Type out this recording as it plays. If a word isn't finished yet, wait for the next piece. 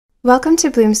Welcome to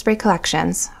Bloomsbury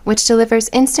Collections, which delivers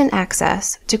instant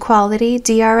access to quality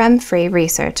DRM-free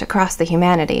research across the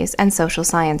humanities and social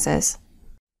sciences.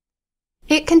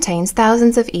 It contains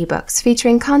thousands of ebooks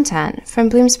featuring content from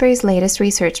Bloomsbury's latest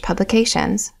research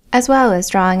publications, as well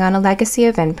as drawing on a legacy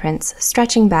of imprints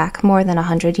stretching back more than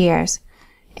 100 years,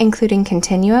 including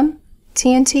Continuum,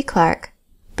 T&T Clark,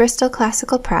 Bristol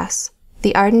Classical Press,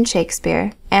 the Arden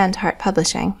Shakespeare, and Hart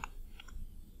Publishing.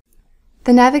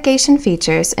 The navigation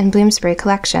features in Bloomsbury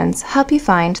Collections help you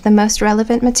find the most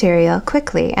relevant material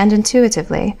quickly and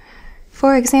intuitively.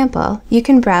 For example, you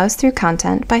can browse through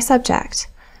content by subject.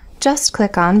 Just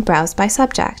click on Browse by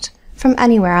Subject from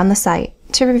anywhere on the site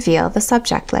to reveal the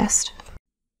subject list.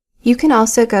 You can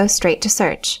also go straight to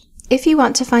search. If you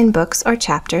want to find books or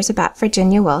chapters about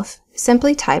Virginia Woolf,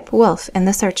 simply type Woolf in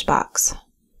the search box.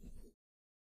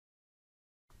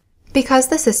 Because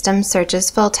the system searches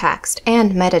full text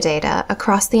and metadata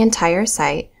across the entire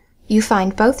site, you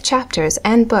find both chapters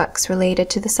and books related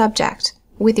to the subject,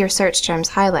 with your search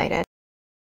terms highlighted.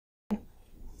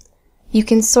 You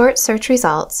can sort search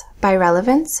results by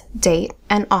relevance, date,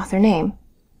 and author name.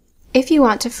 If you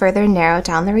want to further narrow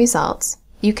down the results,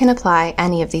 you can apply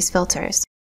any of these filters.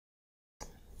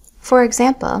 For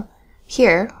example,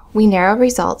 here we narrow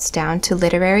results down to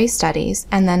literary studies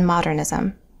and then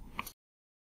modernism.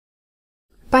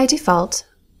 By default,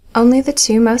 only the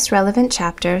two most relevant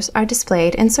chapters are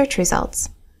displayed in search results.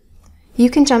 You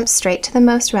can jump straight to the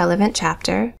most relevant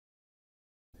chapter,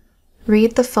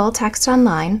 read the full text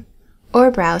online,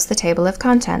 or browse the table of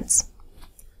contents.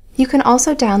 You can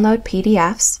also download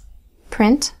PDFs,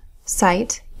 print,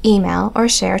 cite, email, or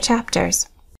share chapters.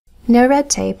 No red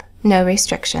tape, no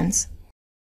restrictions.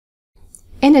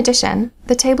 In addition,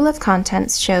 the table of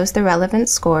contents shows the relevant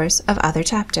scores of other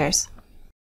chapters.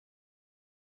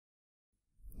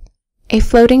 A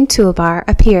floating toolbar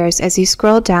appears as you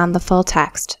scroll down the full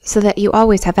text so that you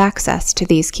always have access to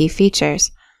these key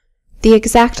features. The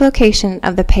exact location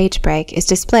of the page break is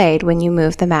displayed when you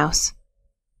move the mouse.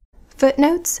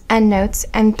 Footnotes, endnotes,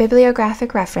 and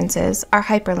bibliographic references are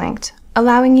hyperlinked,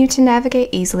 allowing you to navigate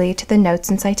easily to the notes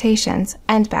and citations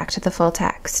and back to the full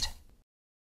text.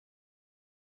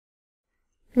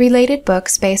 Related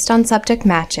books based on subject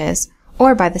matches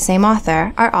or by the same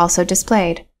author are also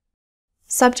displayed.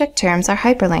 Subject terms are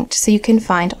hyperlinked so you can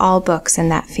find all books in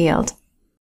that field.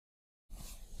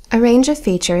 A range of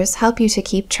features help you to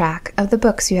keep track of the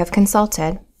books you have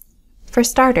consulted. For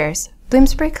starters,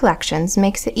 Bloomsbury Collections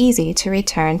makes it easy to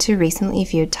return to recently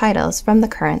viewed titles from the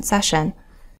current session.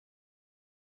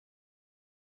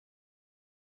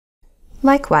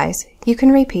 Likewise, you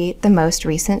can repeat the most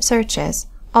recent searches,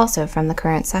 also from the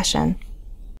current session.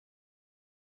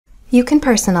 You can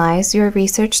personalize your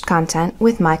researched content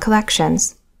with My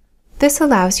Collections. This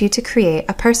allows you to create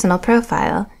a personal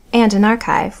profile and an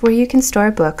archive where you can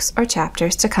store books or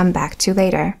chapters to come back to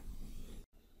later.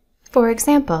 For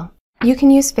example, you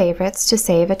can use favorites to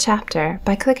save a chapter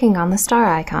by clicking on the star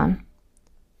icon.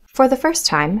 For the first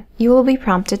time, you will be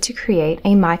prompted to create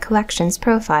a My Collections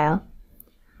profile.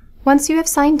 Once you have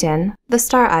signed in, the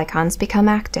star icons become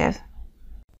active.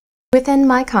 Within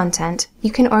My Content,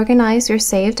 you can organize your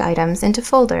saved items into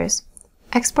folders,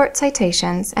 export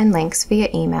citations and links via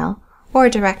email, or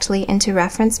directly into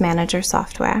Reference Manager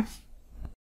software.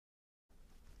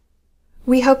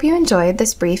 We hope you enjoyed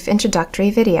this brief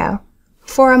introductory video.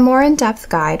 For a more in-depth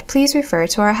guide, please refer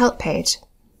to our help page.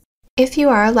 If you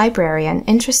are a librarian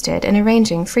interested in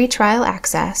arranging free trial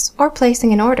access or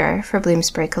placing an order for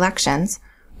Bloomsbury Collections,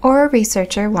 or a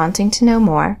researcher wanting to know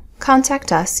more,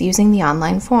 contact us using the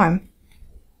online form.